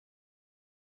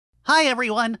Hi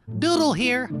everyone, Doodle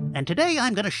here, and today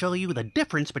I'm going to show you the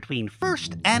difference between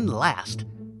first and last.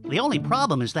 The only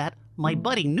problem is that my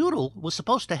buddy Noodle was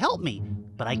supposed to help me,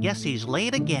 but I guess he's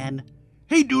late again.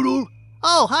 Hey, Doodle.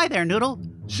 Oh, hi there, Noodle.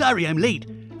 Sorry I'm late.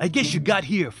 I guess you got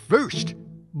here first.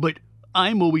 But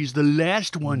I'm always the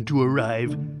last one to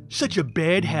arrive. Such a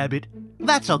bad habit.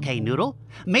 That's okay, Noodle.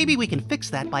 Maybe we can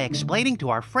fix that by explaining to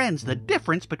our friends the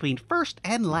difference between first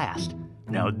and last.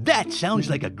 Now that sounds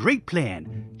like a great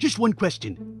plan. Just one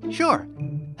question. Sure.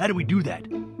 How do we do that?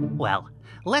 Well,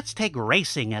 let's take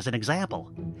racing as an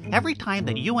example. Every time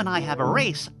that you and I have a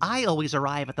race, I always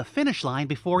arrive at the finish line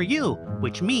before you,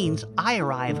 which means I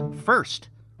arrive first.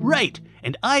 Right,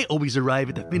 and I always arrive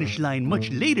at the finish line much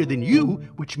later than you,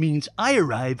 which means I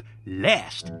arrive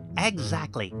last.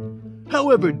 Exactly.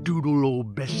 However, Doodle,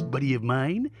 old best buddy of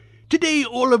mine, today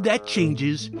all of that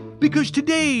changes, because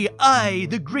today I,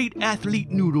 the great athlete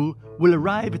Noodle, will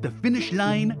arrive at the finish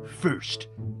line first.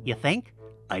 You think?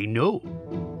 I know.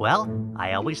 Well,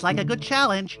 I always like a good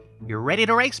challenge. You ready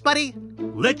to race, buddy?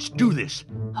 Let's do this.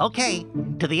 Okay,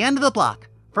 to the end of the block.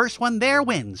 First one there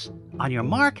wins. On your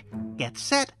mark, get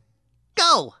set,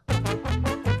 go!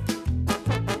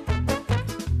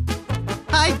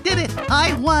 I did it!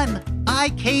 I won! I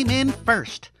came in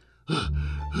first.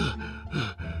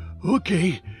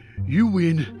 Okay, you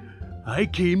win. I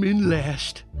came in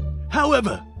last.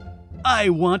 However, I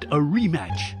want a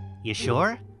rematch. You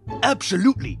sure?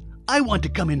 Absolutely. I want to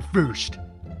come in first.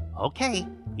 Okay,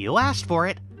 you asked for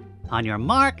it. On your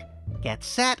mark, get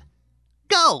set,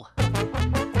 go!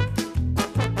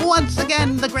 Once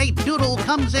again, the great Doodle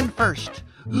comes in first.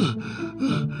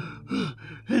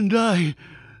 And I,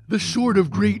 the sort of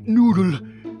great Noodle,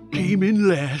 came in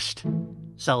last.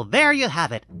 So there you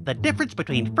have it, the difference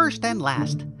between first and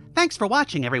last. Thanks for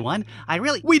watching, everyone.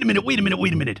 Wait a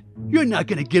minute. You're not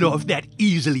gonna get off that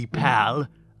easily, pal.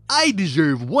 I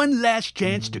deserve one last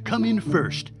chance to come in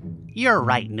first. You're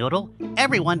right, Noodle.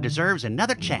 Everyone deserves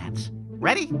another chance.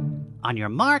 Ready? On your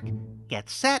mark, get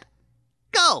set,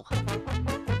 go!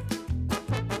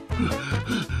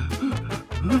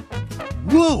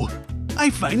 Whoa! I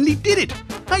finally did it!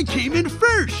 I came in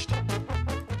first!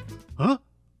 Huh?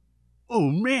 Oh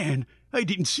man, I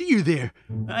didn't see you there.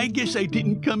 I guess I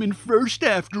didn't come in first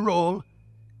after all.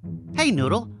 Hey,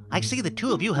 Noodle, I see the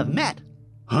two of you have met.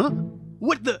 Huh?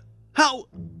 What the? How?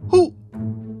 Who?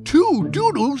 Two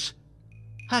Doodles?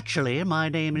 Actually, my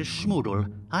name is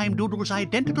Schmoodle. I'm Doodle's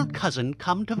identical cousin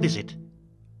come to visit.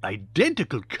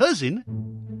 Identical cousin?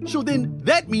 So then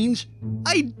that means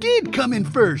I did come in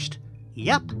first.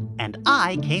 Yep, and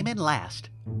I came in last.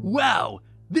 Wow,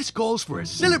 this calls for a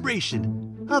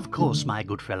celebration. Of course, my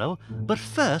good fellow, but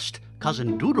first,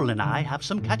 Cousin Doodle and I have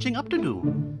some catching up to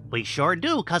do. We sure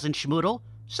do, Cousin Schmoodle.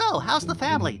 So, how's the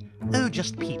family? Oh,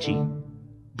 just peachy.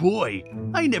 Boy,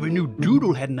 I never knew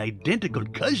Doodle had an identical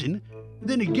cousin.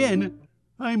 Then again,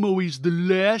 I'm always the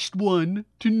last one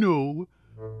to know.